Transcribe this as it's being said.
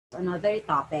another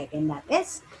topic, and that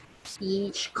is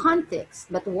speech context.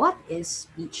 But what is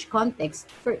speech context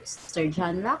first? Sir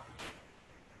John Locke?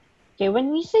 Okay,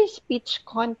 when we say speech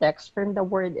context from the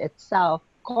word itself,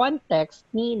 context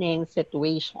meaning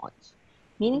situations.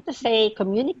 Meaning to say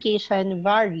communication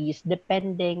varies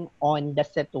depending on the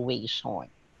situation.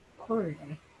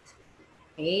 Correct.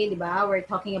 Okay, di ba? We're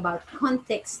talking about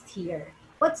context here.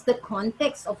 What's the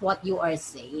context of what you are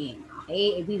saying?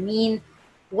 Okay, we mean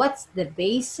what's the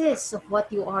basis of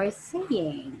what you are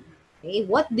saying? Okay,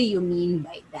 what do you mean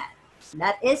by that?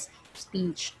 That is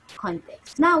speech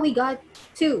context. Now we got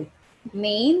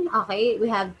we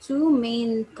have two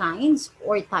main kinds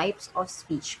or types of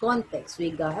speech context. We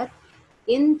got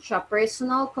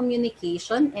intrapersonal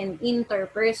communication and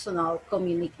interpersonal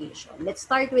communication. Let's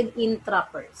start with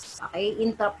intrapers. Okay,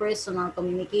 intrapersonal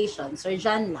communication. Sir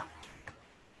John lang.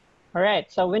 All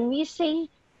right, so when we say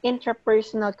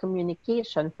intrapersonal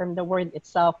communication from the word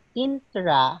itself,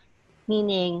 intra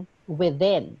meaning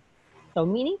within. So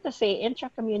meaning to say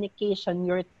intra-communication,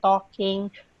 you're talking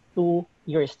to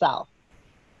yourself,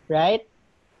 right?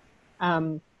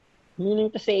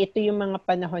 Meaning to say, ito yung mga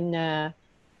panahon na,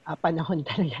 panahon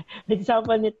talaga.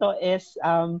 Example nito is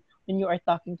when you are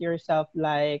talking to yourself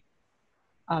like,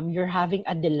 you're having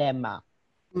a dilemma.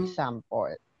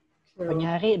 Example.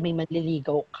 Kunyari, may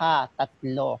manliligaw ka,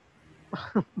 tatlo.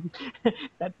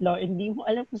 Tatlo, hindi mo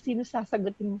alam kung sino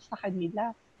sasagutin mo sa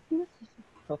kanila.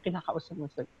 So, kinakausap mo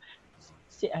sa,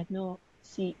 si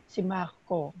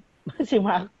Marco. Si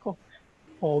Marco.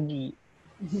 Pogi.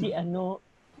 Si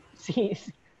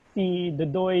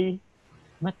Dodoy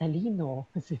matalino.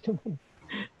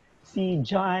 Si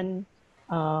John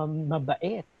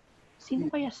mabait. Sino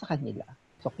kaya sa kanila?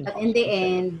 So, But in the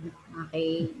end,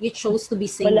 okay, you chose to be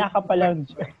single. Wala ka pa lang.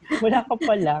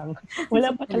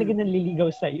 Wala pa talaga nanliligaw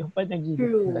sa'yo.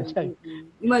 True.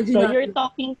 So, you're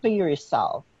talking to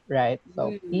yourself, right?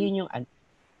 So, yun yung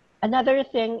another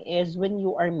thing is when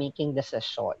you are making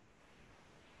decision.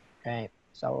 Right?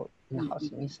 So,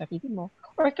 nakausap mo yung sarili mo.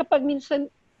 Or kapag minsan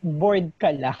bored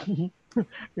ka lang.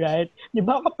 Right? Di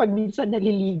ba kapag minsan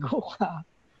naliligo ka,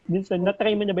 minsan,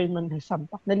 na-try mo na ba yung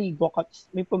sampak? Naligo ka,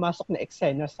 may pumasok na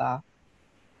eksena sa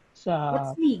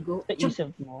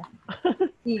isip mo.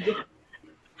 Ligo.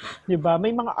 Diba?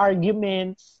 May mga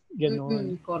arguments,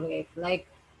 gano'n. Correct. Like,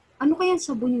 ano kaya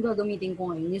sabon yung gagamitin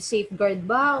ko ngayon? Yung Safeguard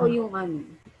ba o yung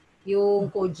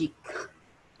yung Kojic?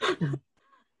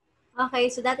 Okay,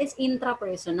 so that is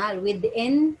intrapersonal,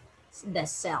 within the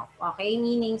self. Okay,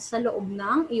 meaning sa loob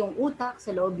ng iyong utak,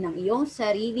 sa loob ng iyong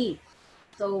sarili.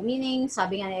 So, meaning,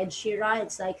 sabi nga ni Ed Sheeran,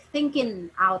 it's like thinking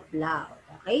out loud.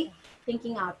 Okay?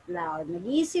 Thinking out loud.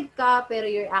 Nag-iisip ka, pero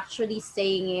you're actually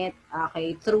saying it,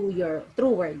 okay, through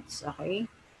words. Okay?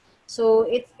 So,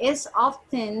 it is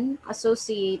often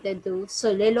associated to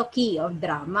soliloquy of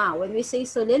drama. When we say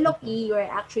soliloquy, you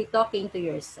are actually talking to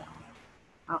yourself.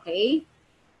 Okay?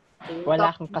 So,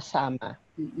 wala kang kasama.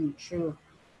 True.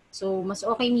 So, mas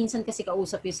okay minsan kasi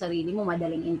kausap yung sarili mo,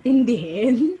 madaling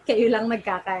intindihin. Kayo lang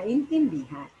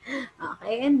nagkakaintindihan.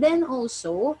 Okay? And then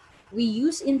also, we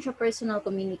use intrapersonal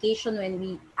communication when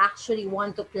we actually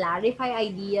want to clarify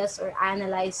ideas or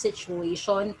analyze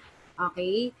situation,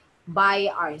 okay, by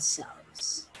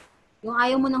ourselves. Yung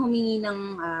ayaw mo na humingi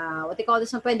ng, what you call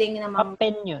this, pwedeng namang...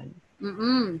 Opinion.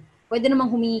 Pwede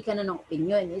namang humingi ka na ng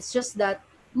opinion. It's just that,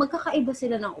 magkakaiba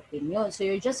sila ng opinion. So,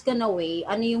 you're just gonna weigh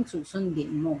ano yung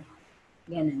susundin mo.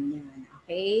 Ganun yan.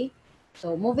 Okay?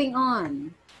 So, moving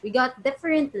on. We got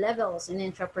different levels in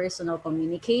intrapersonal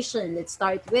communication. Let's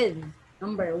start with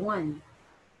number 1.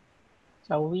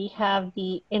 So, we have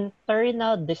the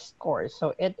internal discourse.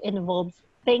 So, it involves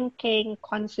thinking,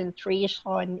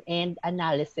 concentration, and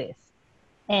analysis.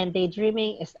 And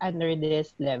daydreaming is under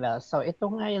this level. So, ito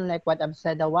nga yung like what I've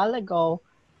said a while ago,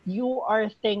 you are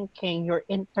thinking, you're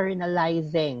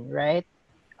internalizing, right?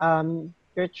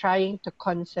 You're trying to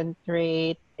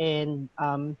concentrate and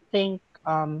think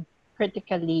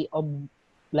critically of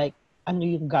like ano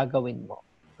yung gagawin mo,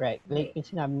 right? Like yung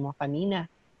sinabi mo kanina,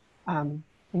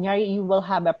 kunyari you will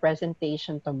have a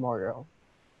presentation tomorrow.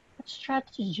 What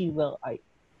strategy will I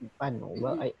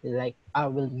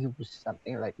will use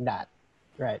something like that,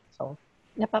 right? So,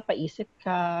 napapaisip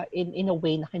ka in a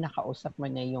way na kinakausap mo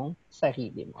na yung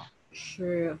sarili mo.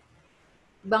 Sure.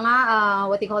 Diba nga,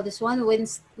 what you call this one, when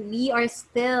we are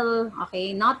still,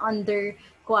 okay, not under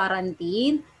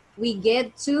quarantine, we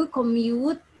get to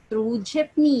commute through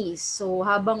jeepneys. So,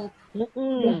 habang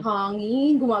yung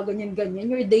hangin,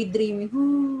 gumaganyan-ganyan, you're daydreaming,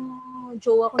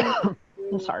 jowa ko na.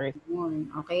 I'm sorry.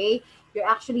 Okay?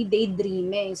 You're actually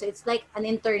daydreaming. So, it's like an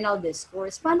internal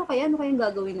discourse. Paano kaya? Ano kayang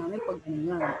gagawin namin pag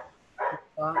ganyan?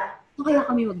 Diba? Kung kaya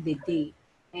kami magde-date.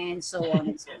 And so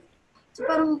on and so forth. So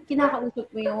parang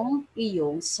kinakausap mo yung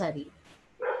iyong sarili.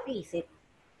 Face it.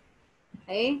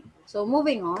 Okay? So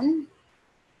moving on,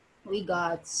 we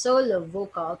got solo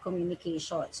vocal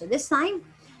communication. So this time,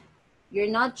 you're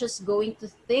not just going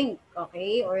to think,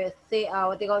 okay, or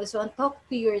what they call this one, talk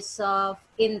to yourself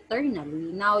internally.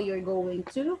 Now you're going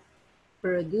to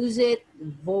produce it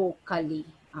vocally.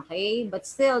 Okay? But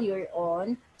still, you're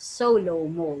on solo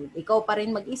mode. Ikaw pa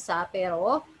rin mag-isa,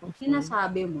 pero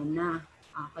sinasabi mo na.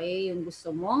 Okay? Yung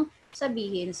gusto mong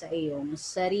sabihin sa iyong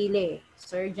sarili.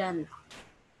 Sir Jan.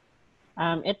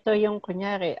 Ito yung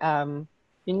kunyari,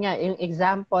 yun nga, yung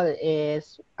example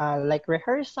is like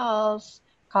rehearsals,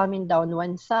 calming down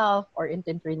oneself, or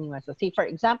intent training oneself. See, for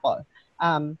example,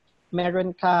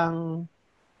 meron kang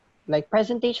like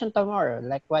presentation tomorrow,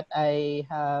 like what I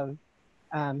have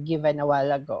given a while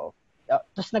ago.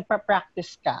 Tapos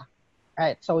nagpa-practice ka.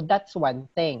 Right? So that's one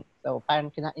thing. So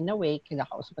parang in a way,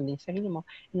 kinakausap mo din yung sarili mo.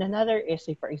 And another is,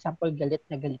 say, for example, galit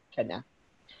na galit ka na.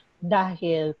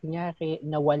 Dahil, kunyari,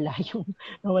 nawala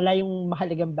yung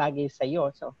mahalagang bagay sa'yo.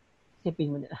 So,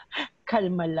 isipin mo na,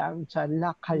 kalma lang,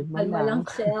 Chala, kalma lang.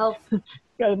 Self.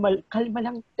 kalma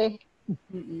lang, te.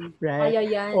 Right? Kaya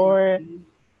yan. Or,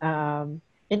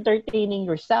 entertaining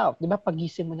yourself. Di ba,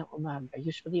 pagising mo ng umaga,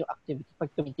 usually yung activity, pag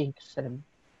tumitingin ka sa salamin,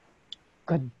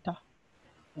 ganda.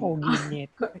 Pogi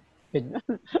nito.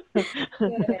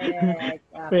 Correct.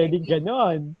 Pwede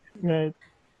ganon. Right?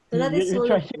 So that is you solo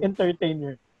try to entertain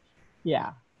your.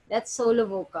 Yeah. That's solo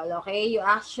vocal, okay? You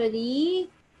actually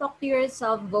talk to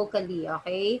yourself vocally,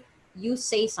 okay? You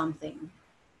say something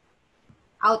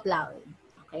out loud,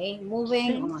 okay?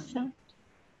 Moving on.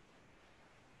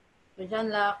 So,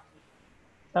 Janla.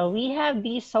 So we have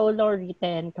the solo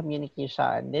written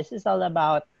communication. This is all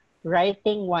about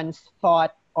writing one's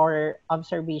thought or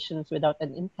observations without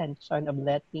an intention of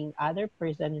letting other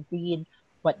person read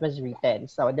what was written.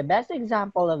 So the best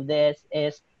example of this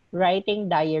is writing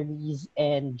diaries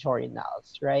and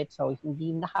journals, right? So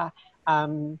hindi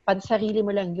pansarili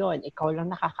mo lang yon, ikaw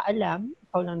lang nakakaalam,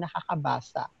 ikaw lang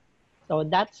nakakabasa. So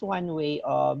that's one way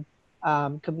of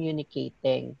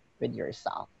communicating with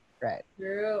yourself, right?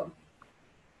 True.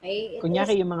 Okay,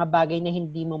 Kunyari yung mga bagay na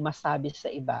hindi mo masabi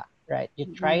sa iba, right? You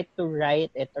try to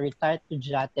write it or you try to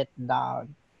jot it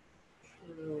down.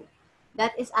 True.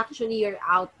 That is actually your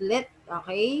outlet,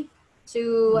 okay?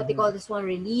 To what they call this one,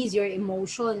 release your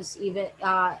emotions, even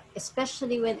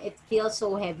especially when it feels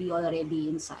so heavy already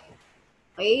inside.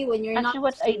 Okay, when you're actually, not.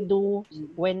 What I do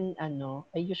when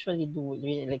I usually do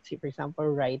like, say, for example,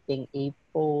 writing a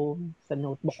poem sa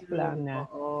notebook lang na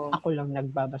ako lang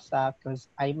nagbabasa because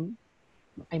I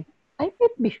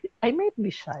might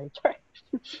be shy.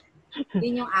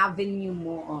 Yun yung avenue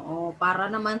mo, para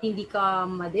naman hindi ka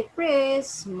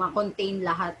ma-depress, ma-contain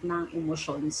lahat ng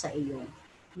emosyon sa iyong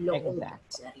loob.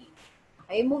 Exactly.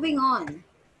 Okay, moving on.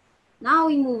 Now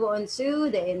we move on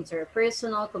to the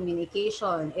interpersonal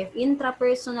communication. If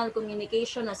intrapersonal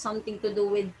communication has something to do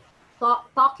with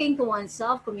talking to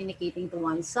oneself, communicating to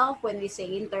oneself, when we say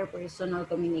interpersonal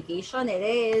communication, it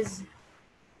is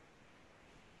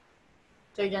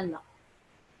Sir John Locke.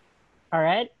 All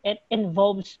right, it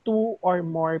involves two or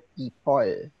more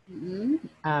people.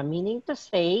 Meaning to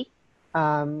say,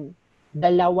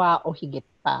 dalawa o higit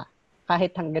pa,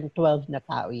 kahit hanggang 12 na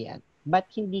tao yan. But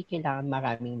hindi kailangan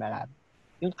maraming.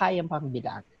 Yung kayang pang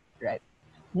bilang, right?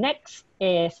 Next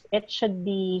is, it should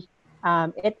be,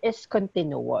 it is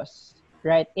continuous,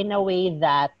 right? In a way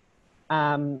that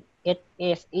it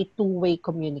is a two-way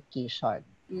communication.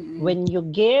 When you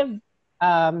give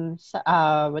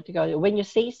when you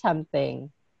say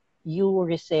something, you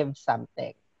receive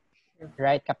something.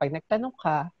 Right? Kapag nagtanong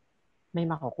ka, may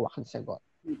makukuha kang sagot.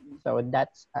 So that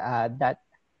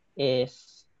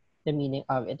is the meaning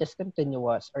of it is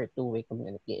continuous or two-way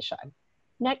communication.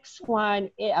 Next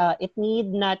one, it need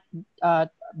not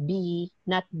be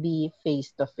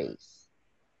face-to-face.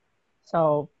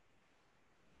 So,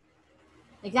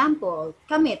 example,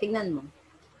 kami, tingnan mo.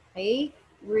 Okay?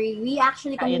 We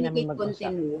actually communicate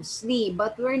continuously,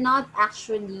 but we're not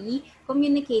actually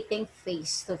communicating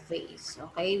face-to-face.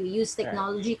 Okay? We use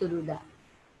technology to do that.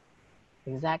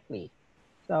 Exactly.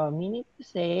 So, meaning to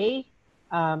say,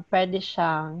 pwede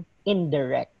siyang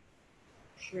indirect.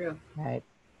 Sure. Right.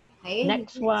 Okay.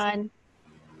 Next one,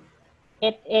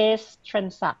 it is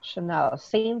transactional.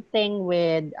 Same thing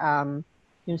with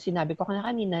yung sinabi ko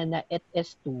kanina na it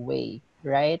is two-way,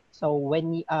 right? So,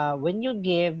 when you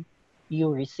give, you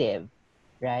receive,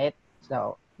 right?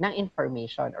 So, ng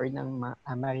information or ng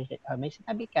may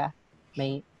sinabi ka,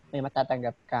 may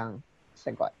matatanggap kang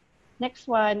sagot. Next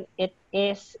one, it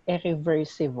is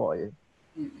irreversible.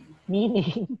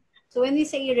 Meaning, So when we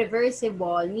say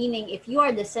irreversible, meaning if you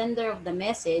are the sender of the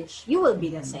message, you will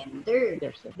be the sender.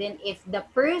 there's a, Then if the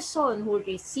person who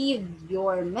received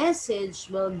your message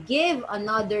will give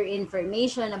another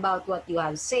information about what you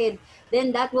have said,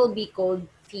 then that will be called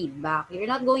feedback. You're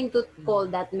not going to call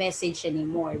that message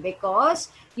anymore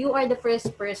because you are the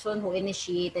first person who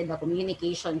initiated the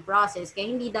communication process.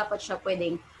 Kaya hindi dapat siya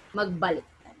pwedeng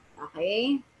magbaliktad.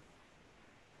 Okay?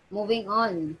 Moving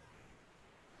on.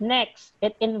 next,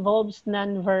 it involves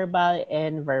nonverbal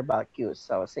and verbal cues.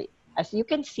 So, say, as you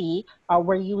can see,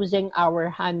 we're using our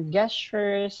hand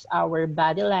gestures, our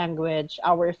body language,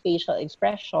 our facial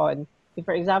expression. If,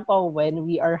 for example, when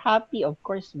we are happy, of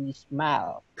course, we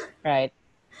smile, right?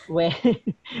 When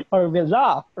or we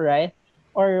laugh, right?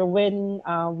 Or when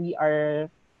we are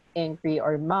angry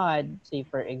or mad, say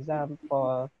for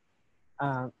example,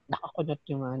 nakakunot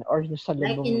yung ano, or Like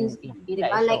nasalubong in, yung iyong di kilay.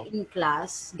 ba, like So, in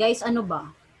class, guys, ano ba?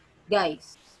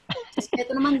 Guys.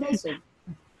 Respeto naman, guys, oh.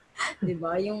 Di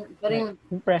ba? Yung, pero right, yung,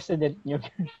 yung president nyo.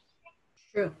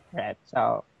 true. Right.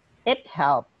 So, it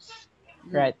helps.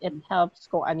 Mm. Right. It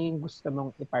helps kung ano yung gusto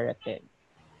mong iparating.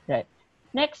 Right.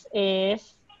 Next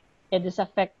is, it is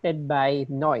affected by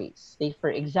noise. Say,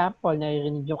 for example,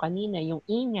 narinig nyo kanina yung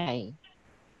ingay.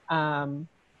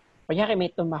 Kunyari may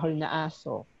tumahol na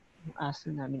aso. Yung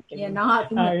aso namin Yan kanina. na nga,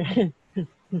 tingnan.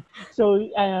 So,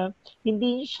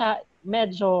 hindi siya,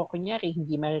 medyo, kunyari,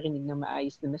 hindi maririnig na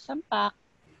maayos na nasampak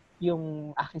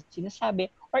yung aking sinasabi.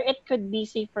 Or it could be,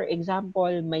 say, for example,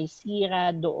 may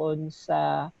sira doon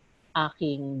sa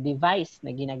aking device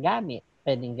na ginagamit.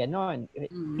 Pwedeng ganon.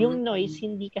 Yung noise,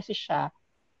 hindi kasi siya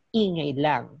ingay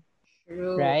lang.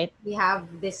 True. Right? We have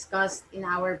discussed in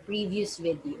our previous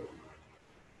video.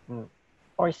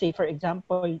 Or say, for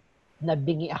example,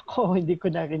 nabingi ako, hindi ko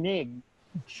narinig.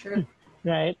 Sure.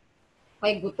 Right?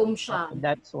 Kaya gutom siya.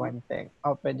 That's one thing.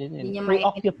 Pwede din. Hindi niya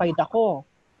Preoccupied ako.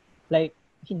 Like,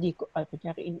 hindi ko,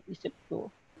 kunyari, iniisip ko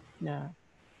na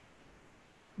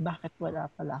bakit wala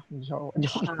pala akong jowa?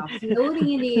 Floating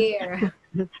in the air.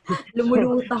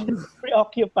 Lumulutang.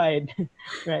 Preoccupied.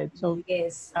 Right? So,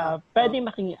 Yes. pwede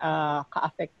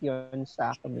ka-affect yun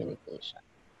sa communication.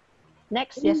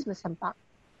 Next, yes, Ms. Sampak.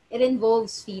 It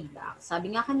involves feedback.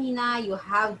 Sabi nga kanina, you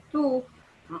have to,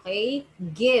 okay,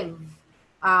 give.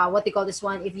 What they call this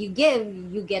one, if you give,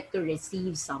 you get to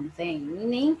receive something.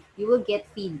 Meaning, you will get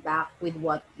feedback with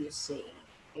what you say.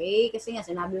 Okay? Kasi nga,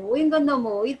 sinabi mo, yung ganda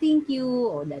mo, thank you.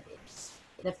 Oh, that is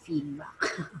the feedback.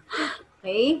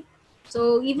 Okay?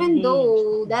 So, even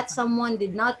though that someone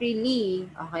did not really,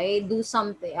 okay, do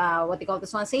something, what they call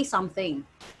this one, say something,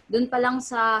 dun pa lang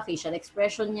sa facial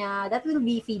expression niya, that will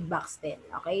be feedback still.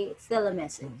 Okay? It's still a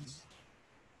message.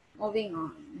 Moving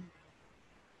on.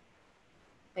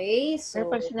 Okay, so...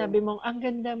 Pero pag sinabi mong, ang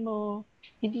ganda mo,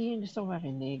 hindi yung gusto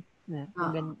marinig. Na,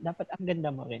 dapat ang ganda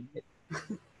mo rin.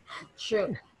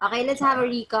 True. Okay, let's have a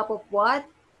recap of what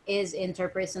is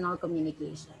interpersonal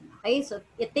communication. Okay, so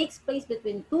it takes place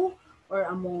between two or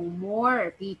among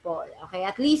more people. Okay,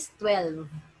 at least 12.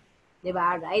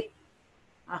 Diba, right?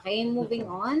 Okay,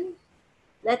 moving on.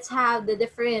 Let's have the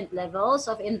different levels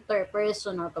of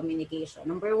interpersonal communication.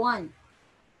 Number 1.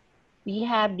 We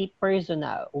have the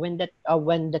personal, when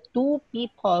the two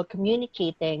people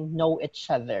communicating know each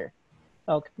other.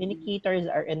 So communicators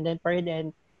are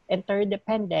interdependent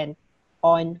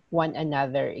on one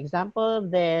another. Example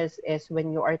of this is when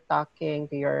you are talking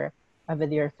to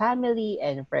with your family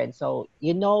and friends. So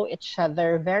you know each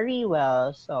other very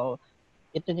well. So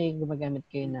ito na yung gumagamit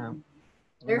kayo ng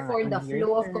Therefore, the weird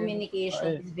flow of terms.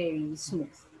 communication is very smooth.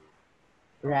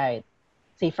 Right.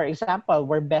 Say for example,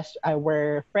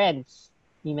 we're friends.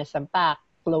 Ni Miss Sampak,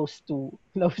 close,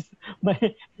 but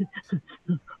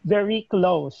very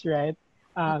close, right?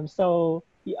 So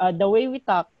the way we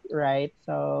talk, right?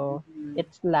 So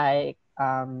it's like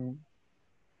ano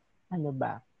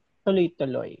ba?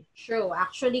 Tuloy-tuloy. True.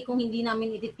 Actually, kung hindi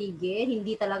namin ititigil,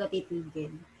 hindi talaga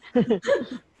titigil.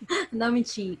 Ang daming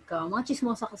chika. Mga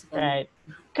chismosa kasi kami. Right.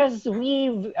 Because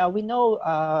we know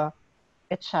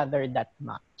each other that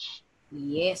much.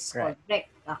 Yes, right.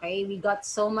 Correct. Okay, we got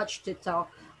so much to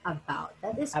talk about.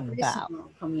 That is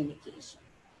personal communication.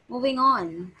 Moving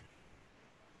on.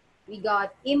 We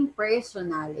got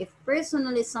impersonal. If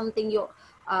personal is something you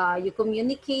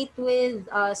communicate with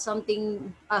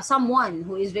someone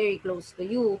who is very close to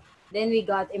you, then we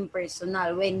got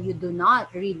impersonal when you do not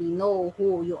really know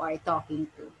who you are talking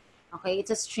to. Okay,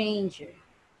 it's a stranger.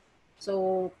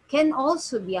 So can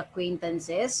also be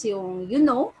acquaintances, yung you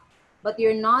know, but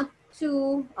you're not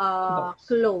too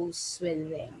close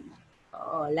with them.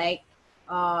 Like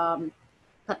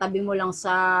katabi mo lang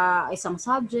sa isang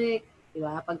subject,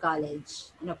 Diba? Pag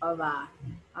college. Ano pa ba?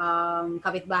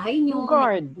 Kapitbahay nyo, Yung hindi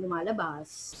guard. lumalabas.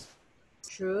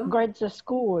 True. Guard sa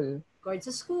school. Guard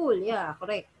sa school. Yeah,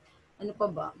 correct. Ano pa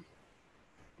ba?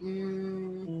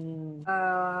 Mm,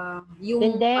 Yung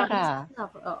tindera. barista,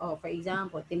 for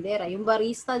example, tindera, yung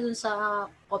barista dun sa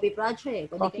coffee project,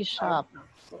 o di Coffee kaya shop.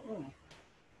 Starbucks. Oo,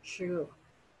 true.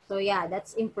 So yeah,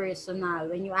 that's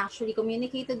impersonal. When you actually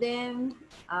communicate to them,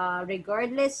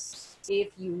 regardless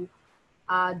if you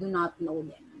do not know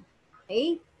them.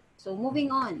 Okay? So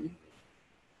moving on.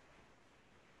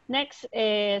 Next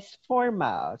is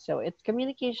formal. So its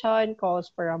communication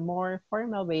calls for a more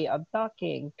formal way of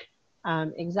talking.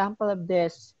 Example of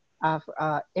this,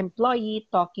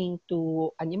 employee talking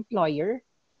to an employer.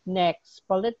 Next,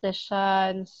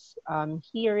 politicians,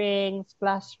 hearings,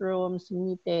 classrooms,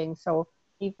 meetings. So,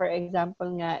 for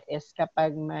example nga is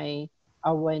kapag may,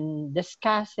 when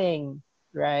discussing,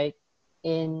 right,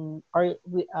 in, or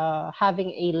having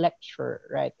a lecture,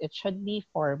 right, it should be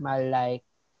formal, like,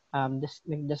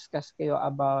 nag-discuss kayo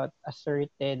about a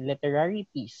certain literary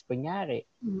piece, kunyari.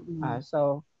 Mm-mm.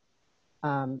 So,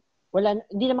 wala,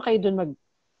 hindi naman kayo dun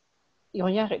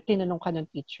yung kunyari, tinanong ka ng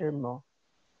teacher mo,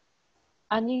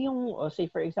 ano yung, say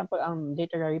for example, ang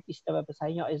literary piece na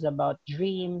babasahin nyo is about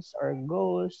dreams or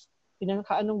goals. Tinanong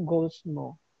ka, anong goals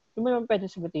mo? Hindi mo naman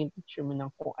pwede sagutin yung teacher mo ng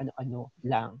kung ano-ano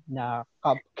lang na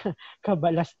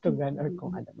kabalastugan or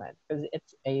kung ano man. Because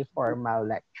it's a formal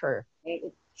lecture.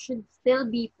 Okay? It should still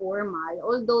be formal,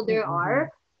 although there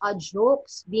Mm-hmm. are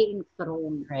jokes being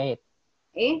thrown. Right.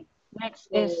 Okay? Next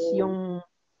is So, yung,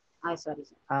 sorry.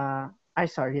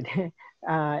 sorry.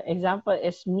 Example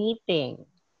is meeting.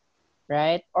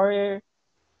 Right? Or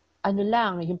ano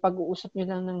lang, yung pag-uusap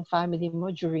nyo lang ng family mo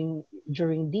during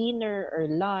dinner or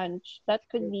lunch, that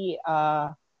could be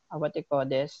what you call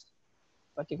this?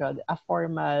 What you call it? A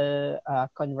formal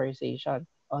conversation.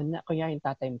 O na, kunya yung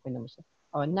tatay mo kinamusta.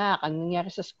 O na, anong nangyari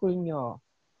sa school nyo?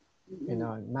 You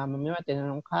know, mama mo,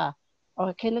 tinanong ka,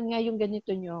 kailan nga yung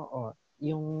ganito nyo?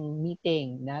 Yung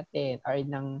meeting natin or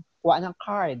kuha ng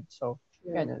card. So,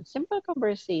 ganun. Simple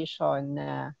conversation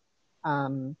na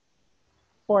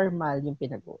formal yung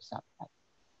pinag-uusapan.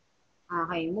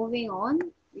 Okay, moving on.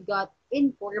 We got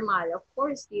informal. Of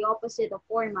course, the opposite of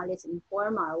formal is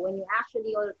informal. When you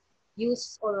actually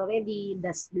use already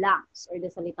the slangs or the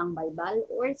salitang balbal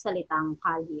or salitang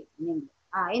kalye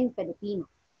in Filipino.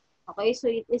 Okay,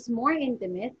 so it is more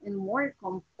intimate and more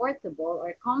comfortable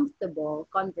or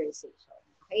comfortable conversation.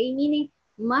 Okay, meaning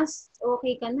mas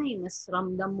okay ka na mas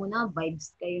ramdam mo na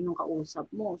vibes kayo nung kausap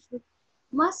mo. So,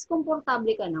 mas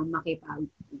komportable ka nang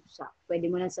makipag-usap. Pwede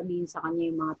mo na sabihin sa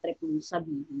kanya yung mga trip mo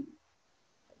sabihin.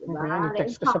 Diba? Kaya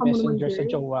nag-text ka sa Saka mo naman, messenger sa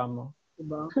girl. jowa mo.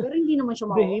 Diba? Pero hindi naman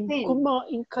siya Babe, ma-open.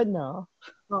 kumain ka na.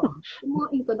 Oo.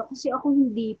 Kumain ka na kasi ako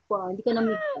hindi pa. Hindi ka na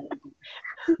meet.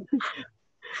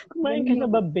 Kumain ka na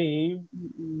ba, babe?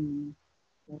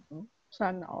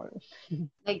 Sana all.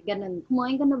 Like, ganun.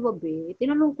 Kumain ka na ba, babe?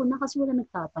 Tinanong ko na kasi wala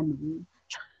nagtatanong.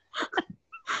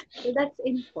 So, that's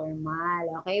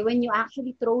informal. Okay? When you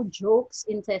actually throw jokes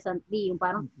incessantly, yung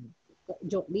parang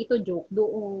joke dito, joke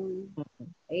doon.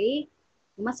 Okay?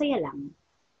 Masaya lang.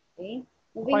 Okay?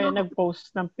 Moving Kaya on.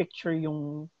 nag-post ng picture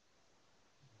yung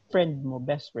friend mo,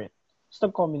 best friend. Tapos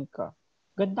nag-comment ka.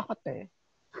 Ganda ka, te.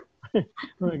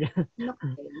 Okay.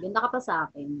 Ganda ka pa sa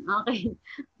akin. Okay.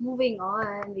 Moving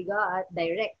on. We got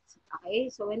direct.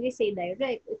 Okay? So, when we say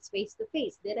direct, it's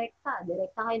face-to-face. Direkta.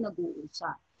 Direkta kayo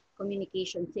nag-uusap.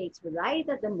 Communication takes right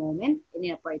at the moment in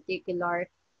a particular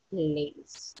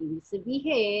place. Ibig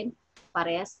sabihin,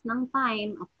 parehas ng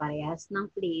time at parehas ng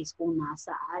place kung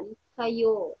nasaan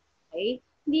kayo. Okay?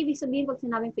 Hindi ibig sabihin pag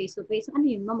sinabing face-to-face, ano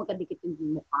yun ma, magkadikit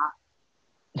yung mukha.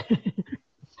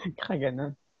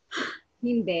 Kaganon.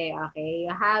 Hindi, okay?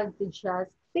 You have to just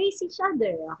face each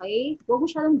other, okay? Huwag mo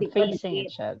siyang Facing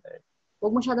madikit. each other. Huwag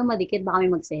mo siyang madikit, baka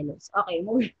may magselos. Okay,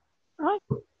 Ay,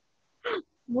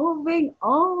 moving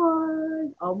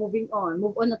on. Oh, moving on.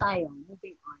 Move on na tayo.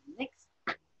 Moving on.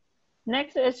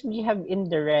 Next is we have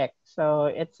indirect. So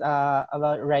it's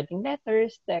about writing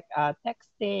letters,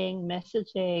 texting,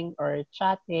 messaging, or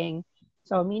chatting.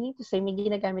 So meaning to say, may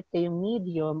ginagamit kayong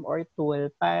medium or tool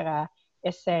para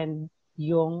send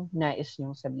yung nais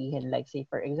nyong sabihin. Like say,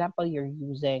 for example, you're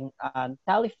using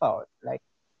telephone, like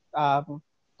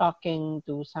talking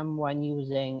to someone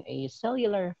using a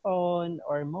cellular phone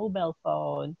or mobile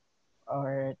phone,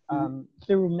 or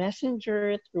through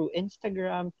Messenger, through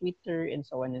Instagram, Twitter, and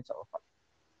so on and so forth.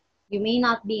 You may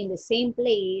not be in the same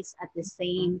place at the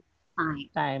same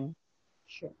time.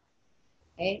 Sure.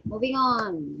 Okay, moving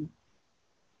on.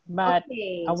 But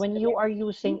Okay, when so you are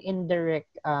using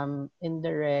indirect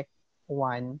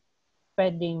one,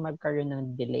 pwedeng magkaroon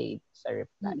ng delay sa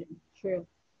reply. True.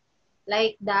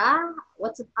 Like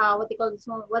what do you call this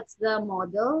one? What's the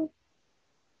model?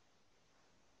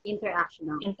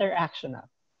 Interactional. Interactional.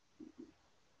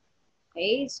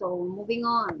 Okay, so moving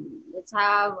on. Let's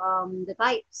have the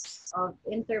types of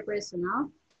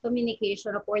interpersonal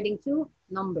communication according to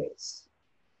numbers.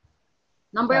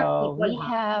 Number of So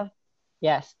people.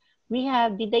 we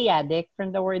have the dyadic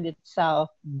from the word itself.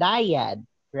 Dyad,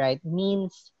 right,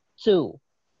 means two.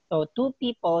 So two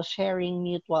people sharing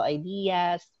mutual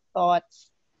ideas,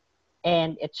 thoughts,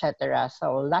 and etc.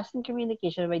 So lasting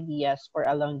communication of ideas for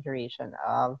a long duration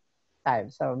of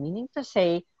time. So meaning to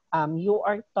say, you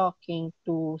are talking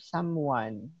to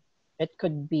someone. It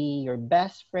could be your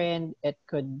best friend. It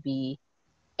could be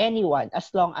anyone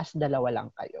as long as dalawa lang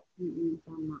kayo.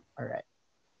 Tama. All right.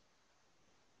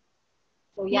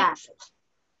 So Next.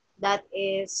 that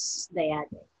is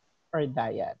dyadic. Or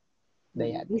dyad.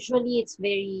 Dyadic. Usually it's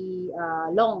very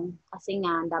long kasi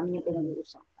nga ang dami niyo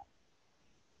pinag-uusapan.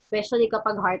 Especially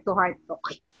kapag heart-to-heart talk.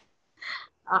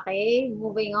 Okay,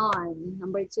 moving on.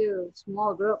 Number 2,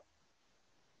 small group.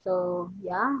 So,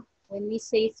 when we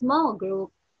say small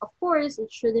group, of course, it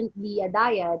shouldn't be a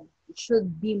dyad. It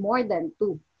should be more than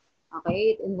 2.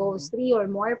 Okay, it involves 3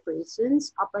 or more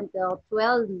persons up until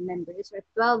 12 members or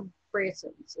 12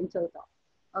 persons in total.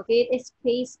 Okay, it is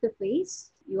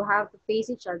face-to-face. You have to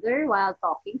face each other while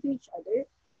talking to each other.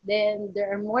 Then there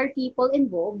are more people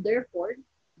involved. Therefore,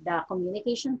 the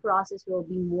communication process will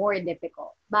be more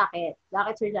difficult. Bakit?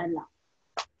 Bakit, Sir John lang?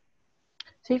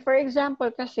 Say for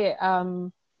example kasi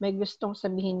may gustong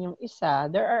sabihin yung isa,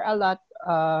 there are a lot,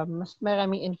 mas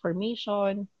maraming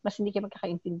information, mas hindi kayo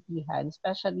magkakaintindihan,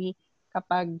 especially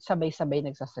kapag sabay-sabay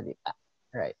nagsasalita.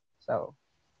 Right? So,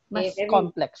 mas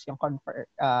complex yung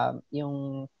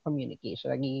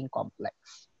communication, nagiging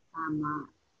complex. Tama.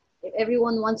 If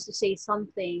everyone wants to say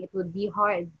something, it would be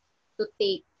hard to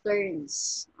take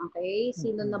turns. Okay?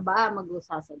 Sino na ba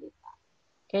mag-usasalita?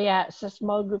 Kaya sa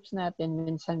small groups natin,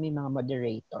 minsan may mga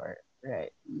moderator,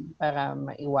 right? Para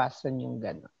maiwasan yung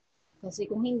gano'n. Kasi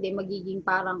kung hindi, magiging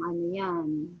parang ano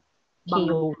yan.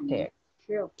 Chaotic.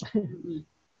 True.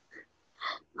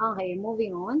 Okay,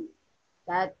 moving on.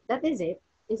 That is it.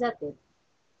 Is that it?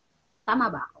 Tama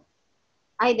ba ako?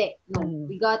 Ay, di. No.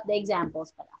 We got the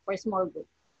examples pala for small group.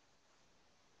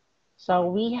 So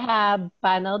we have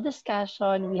panel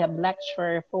discussion, we have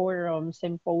lecture, forum,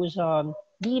 symposium,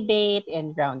 debate,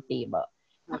 and roundtable.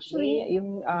 Actually,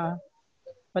 yung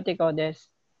what do you call this?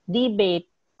 Debate,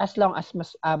 as long as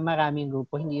mas maraming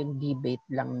grupo, hindi yung debate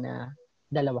lang na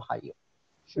dalawa kayo.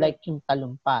 Sure. Like yung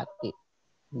talumpati.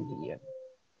 Hindi yun.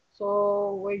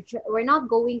 So we're not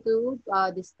going to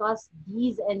discuss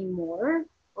these anymore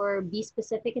or be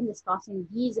specific in discussing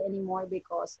these anymore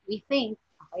because we think,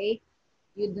 okay,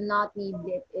 you do not need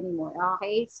it anymore.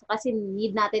 Okay? Kasi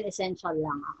need natin essential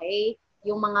lang. Okay?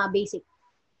 Yung mga basic.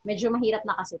 Medyo mahirap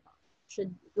na kasi to.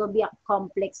 It will be a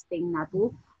complex thing na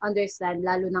to understand,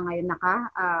 lalo na ngayon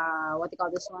what do you call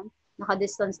this one?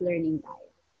 Naka-distance learning tayo.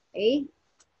 Okay?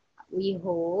 We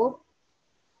hope.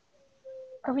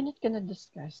 Are we not gonna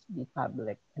discuss the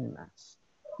public and mass?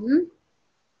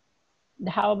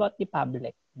 How about the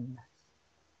public and mass?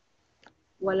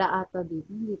 Wala ata dito.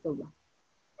 Dito ba?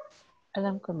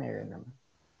 Alam ko meron naman.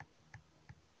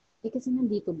 Kasi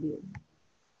nandito view.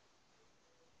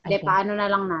 Paano na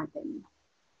lang natin?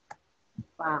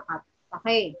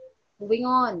 Okay. Moving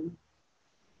on.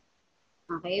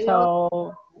 Okay.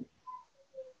 So,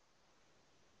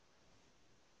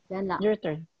 yan lang. Your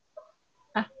turn.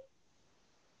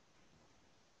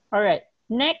 All right.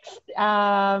 Next,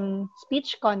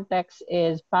 speech context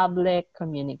is public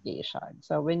communication.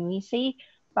 So when we say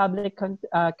public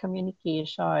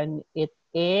communication, it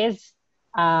is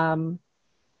what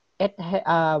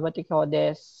do you call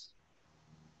this?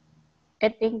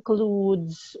 It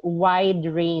includes wide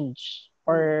range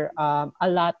or a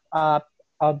lot of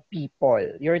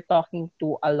people. You're talking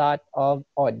to a lot of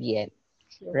audience,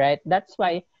 right? That's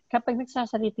why kapag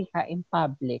nagsasalita ka in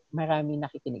public, marami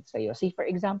nakikinig sa'yo. Say for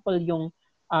example, yung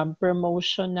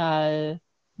promotional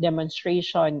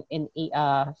demonstration in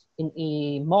a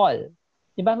mall.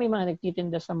 Di ba may mga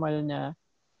nagtitinda sa mall na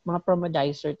mga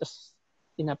promodizer, tapos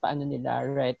pinapaano nila,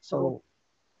 right? So,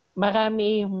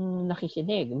 marami yung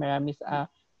nakikinig.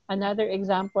 Another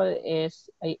example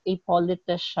is a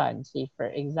politician. Say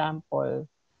for example,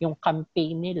 yung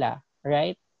campaign nila,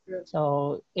 right?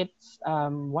 So it's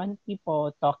one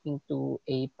people talking to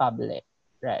a public,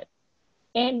 right?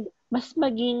 And mas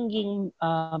magiging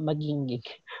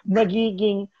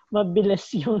mabilis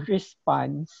yung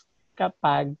response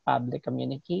kapag public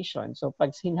communication. So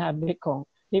pag sinabi kong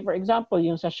Say for example,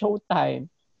 yung sa Showtime,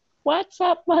 what's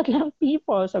up, madlang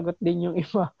people? Sagot din yung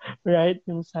iba, right?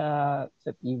 Yung sa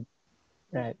TV,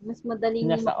 right? Mas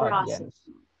madaling Nasa ma-process audience.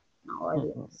 ng Mm-mm.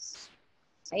 audience.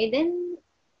 Okay, then,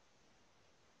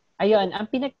 Ayun,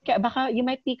 baka you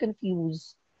might be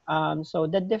confused. So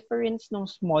the difference ng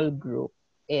small group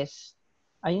is,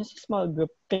 ayun sa small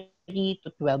group, 3 to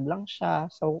 12 lang siya.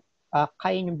 So,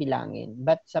 kaya niyong bilangin.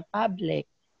 But sa public,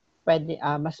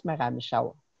 mas marami siya.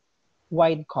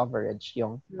 Wide coverage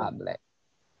yung public.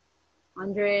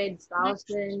 hundreds, Next.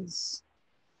 thousands.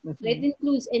 So it Mhm.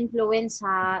 includes influence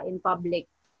in public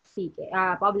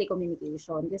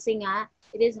communication. Kasi nga,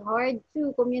 it is hard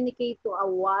to communicate to a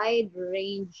wide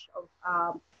range of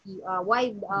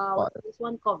what People. is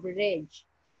one coverage.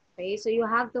 Okay, so you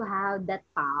have to have that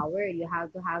power, you have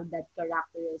to have that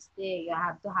characteristic, you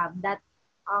have to have that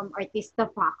artista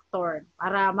factor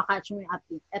para makatch mo yung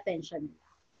attention nila.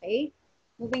 Okay,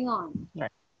 moving on.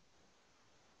 Right.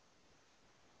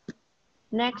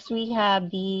 Next, we have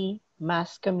the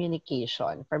mass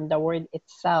communication. From the word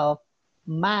itself,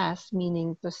 mass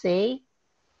meaning to say,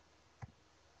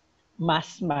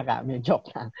 mas marami.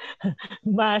 Joke lang.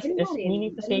 Mass Ganun na is rin,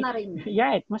 meaning to ganun say, na rin yun.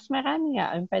 right, mas marami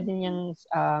nga ang pwede niyang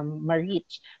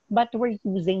ma-reach. But we're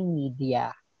using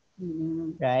media,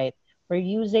 Mm-hmm. right? We're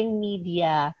using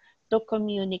media to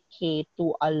communicate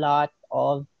to a lot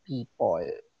of people.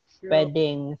 True.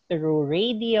 Pwedeng through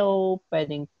radio,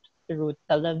 pwedeng through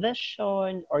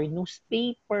television or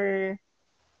newspaper,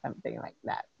 something like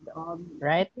that.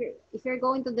 Right? If you're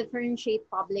going to differentiate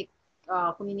public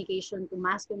communication to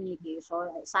mass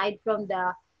communication, aside from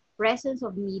the presence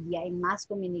of media in mass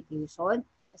communication,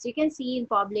 as you can see in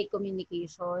public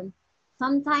communication,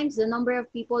 sometimes the number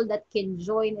of people that can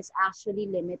join is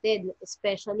actually limited,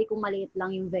 especially kung maliit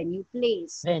lang yung venue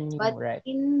place. Venue, But right.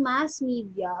 in mass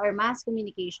media or mass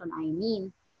communication, I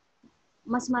mean,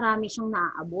 mas marami siyang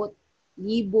naaabot.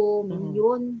 Libo,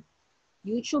 milyon,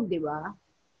 YouTube, di ba?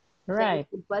 Sa Right.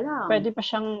 YouTube pa lang. Pwede pa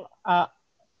siyang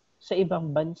sa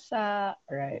ibang bansa,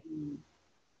 right?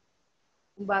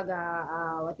 Kumbaga,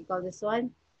 what you call this one?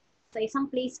 Sa isang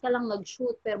place ka lang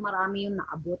nag-shoot pero marami yung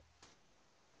naabot.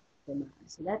 Diba?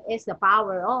 So that is the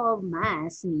power of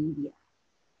mass media.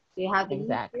 So you have to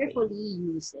carefully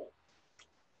use it.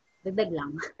 Dagdag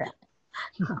lang.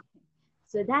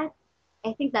 So that,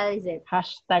 I think that is it.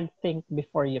 Hashtag think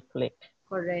before you click.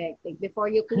 Correct. Think before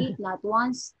you click, not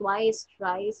once, twice,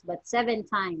 thrice, but 7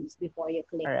 times before you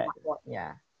click. Right.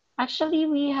 Yeah. Actually,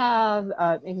 we have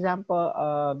example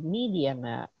of media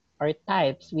na or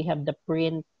types. We have the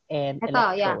print and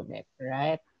electronic,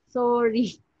 right?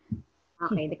 Sorry.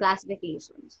 Okay, the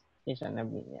classifications.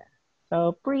 Media.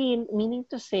 So, print, meaning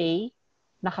to say,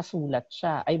 nakasulat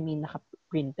siya. I mean,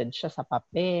 nakaprinted siya sa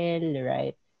papel,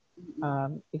 right?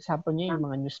 Example niya yung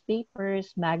mga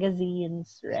newspapers,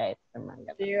 magazines, right?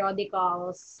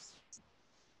 Periodicals.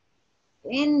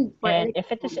 And if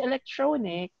it is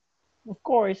electronic, of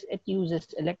course, it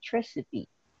uses electricity,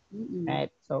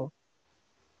 right? So,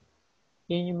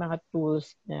 yun yung mga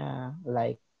tools na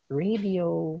like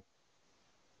radio,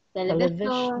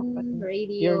 television,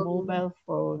 radio, your mobile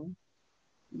phone,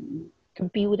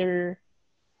 computer.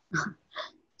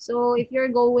 So, if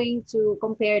you're going to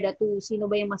compare the two, sino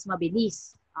ba yung mas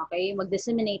mabilis? Okay,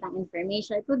 mag-disseminate ang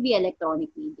information, it would be electronic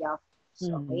media.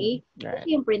 So, okay? Right.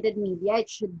 Kasi yung printed media, it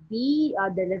should be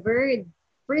delivered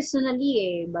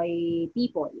personally by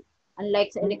people.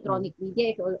 Unlike sa electronic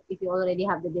media, if you already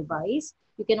have the device,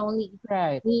 you can only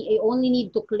need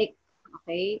to click,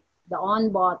 okay, the on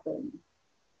button.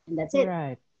 And that's it.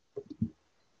 Right.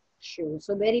 Sure.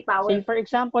 So, very powerful. Say, for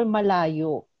example,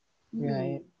 malayo.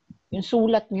 Right? Yung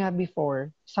sulat nga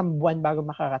before, isang buwan bago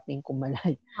makarating kung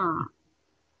malayo.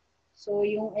 So,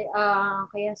 yung,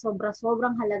 kaya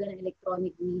sobrang halaga ng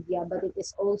electronic media, but it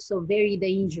is also very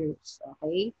dangerous,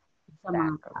 okay? Sa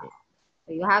mga tao.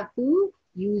 So, you have to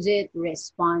use it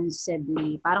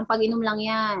responsibly. Parang pag-inom lang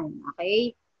yan,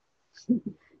 okay?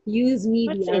 Use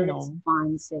media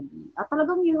responsibly.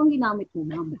 Talagang yun ang ginamit mo,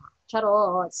 mama.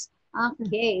 Charots.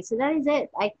 Okay, so that is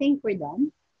it. I think we're done.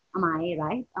 Am I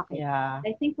right? Okay. Yeah.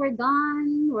 I think we're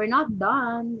done. We're not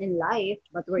done in life,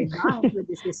 but we're done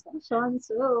with this discussion.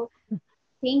 So,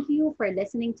 thank you for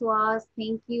listening to us.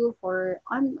 Thank you for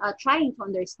trying to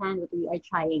understand what we are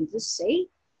trying to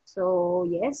say. So,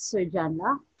 yes, Sir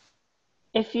Janla.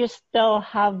 If you still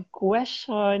have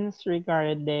questions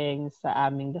regarding sa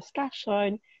aming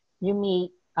discussion, you may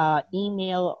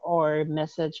email or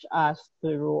message us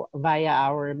via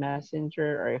our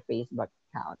messenger or Facebook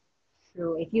account.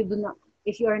 True. If you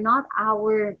are not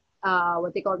our,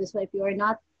 if you are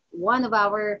not one of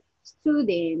our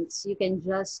students, you can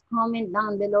just comment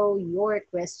down below your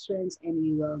questions and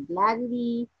we will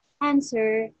gladly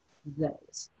answer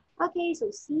those. Okay, so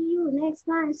see you next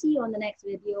time. See you on the next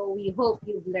video. We hope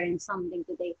you've learned something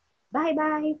today. Bye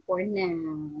bye for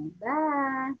now.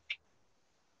 Bye.